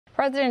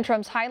President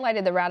Trump's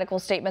highlighted the radical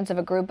statements of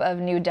a group of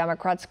new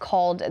Democrats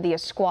called the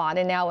Squad,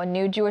 and now a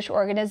new Jewish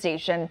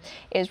organization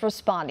is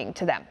responding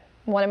to them.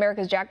 One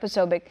America's Jack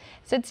Posobiec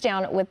sits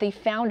down with the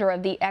founder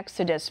of the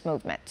Exodus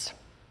movement.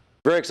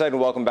 Very excited to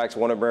welcome back to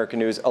One American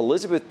News,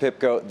 Elizabeth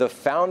Pipko, the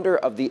founder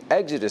of the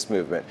Exodus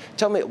movement.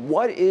 Tell me,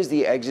 what is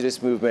the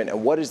Exodus movement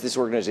and what is this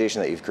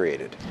organization that you've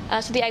created?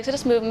 So the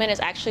Exodus movement is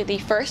actually the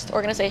first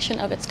organization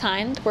of its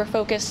kind. We're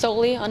focused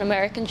solely on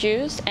American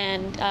Jews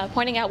and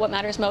pointing out what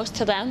matters most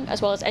to them,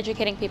 as well as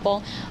educating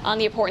people on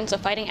the importance of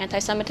fighting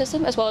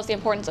anti-Semitism, as well as the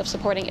importance of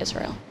supporting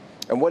Israel.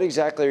 And what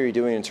exactly are you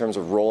doing in terms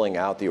of rolling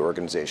out the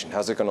organization?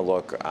 How's it going to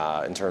look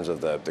in terms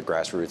of the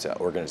grassroots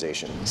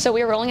organization? So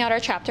we are rolling out our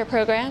chapter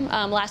program.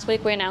 Last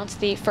week we announced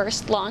the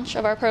first launch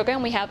of our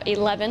program. We have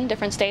 11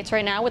 different states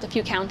right now with a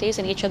few counties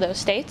in each of those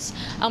states.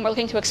 We're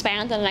looking to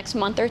expand in the next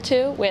month or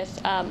two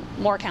with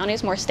more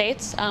counties, more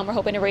states. We're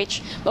hoping to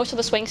reach most of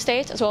the swing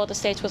states as well as the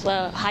states with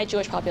a high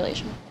Jewish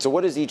population. So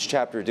what does each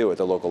chapter do at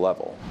the local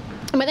level?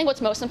 I think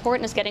what's most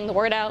important is getting the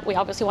word out. We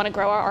obviously want to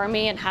grow our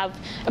army and have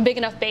a big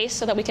enough base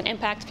so that we can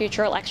impact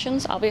future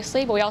elections,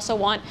 obviously, but we also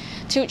want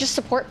to just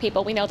support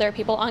people. We know there are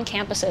people on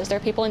campuses, there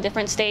are people in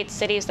different states,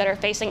 cities that are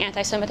facing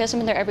anti-Semitism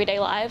in their everyday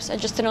lives, and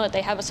just to know that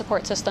they have a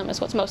support system is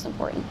what's most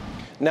important.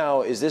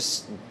 Now, is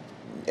this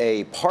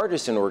a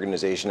partisan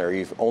organization, or are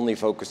you only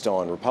focused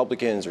on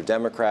Republicans or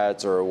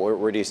Democrats, or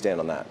where do you stand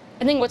on that?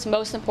 I think what's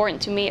most important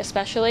to me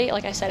especially,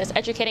 like I said, is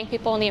educating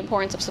people on the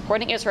importance of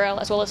supporting Israel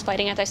as well as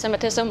fighting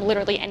anti-Semitism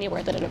literally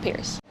anywhere that it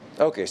appears.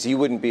 Okay, so you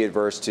wouldn't be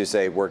adverse to,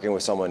 say, working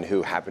with someone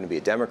who happened to be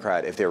a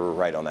Democrat if they were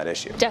right on that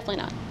issue? Definitely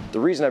not. The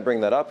reason I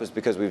bring that up is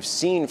because we've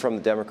seen from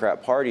the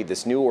Democrat Party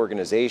this new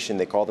organization.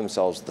 They call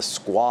themselves the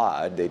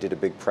Squad. They did a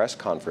big press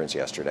conference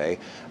yesterday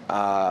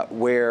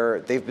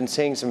where they've been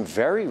saying some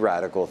very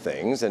radical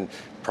things, and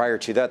prior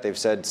to that they've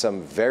said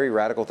some very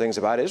radical things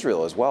about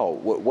Israel as well.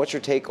 What's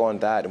your take on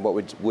that, and what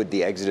would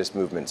the Exodus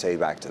movement say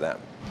back to them?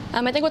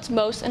 I think what's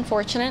most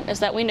unfortunate is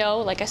that we know,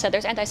 like I said,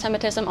 there's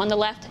anti-Semitism on the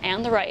left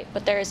and the right,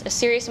 but there's a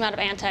serious amount of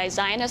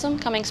anti-Zionism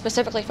coming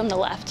specifically from the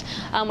left,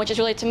 which is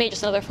really, to me,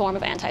 just another form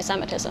of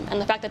anti-Semitism.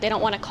 And the fact that they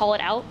don't want to call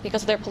it out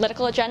because of their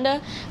political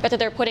agenda, but that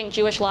they're putting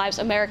Jewish lives,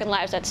 American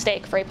lives at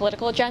stake for a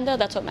political agenda,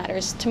 that's what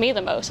matters to me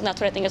the most, and that's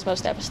what I think is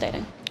most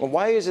devastating. Well,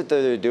 why is it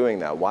that they're doing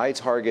that? Why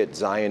target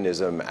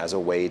Zionism as a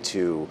way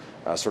to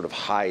sort of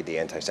hide the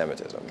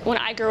anti-Semitism? When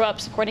I grew up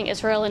supporting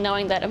Israel and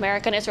knowing that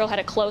America and Israel had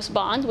a close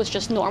bond was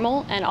just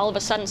normal, and all of a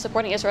sudden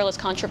supporting Israel is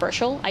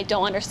controversial. I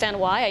don't understand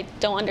why. I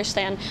don't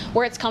understand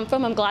where it's come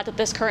from. I'm glad that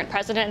this current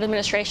president and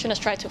administration has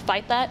tried to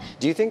fight that.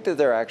 Do you think that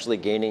they're actually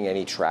gaining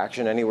any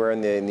traction anywhere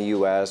in the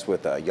U.S.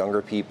 with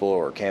younger people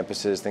or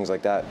campuses, things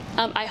like that?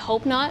 I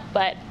hope not,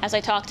 but as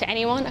I talk to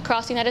anyone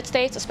across the United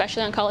States,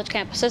 especially on college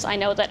campuses, I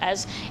know that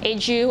as a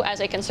Jew, as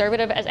a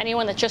conservative, as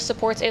anyone that just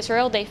supports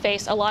Israel, they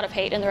face a lot of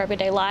hate in their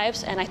everyday lives.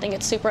 And I think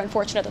it's super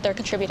unfortunate that they're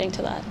contributing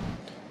to that.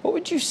 What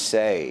would you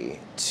say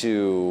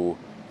to,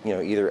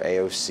 either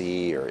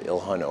AOC or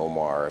Ilhan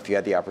Omar if you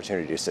had the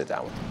opportunity to sit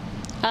down with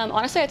them?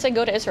 Honestly, I'd say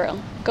go to Israel.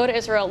 Go to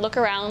Israel, look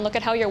around, look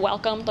at how you're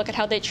welcomed, look at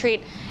how they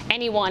treat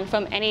anyone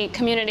from any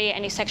community,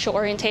 any sexual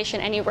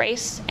orientation, any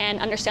race, and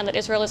understand that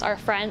Israel is our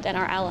friend and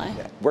our ally.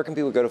 Yeah. Where can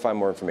people go to find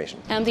more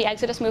information?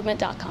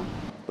 TheExodusMovement.com.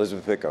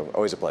 Elizabeth Pipko,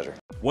 always a pleasure.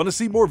 Want to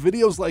see more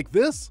videos like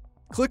this?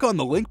 Click on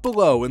the link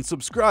below and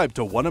subscribe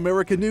to One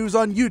American News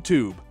on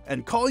YouTube.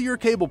 And call your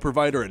cable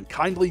provider and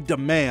kindly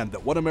demand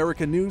that One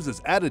American News is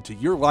added to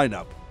your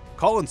lineup.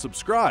 Call and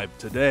subscribe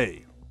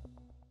today.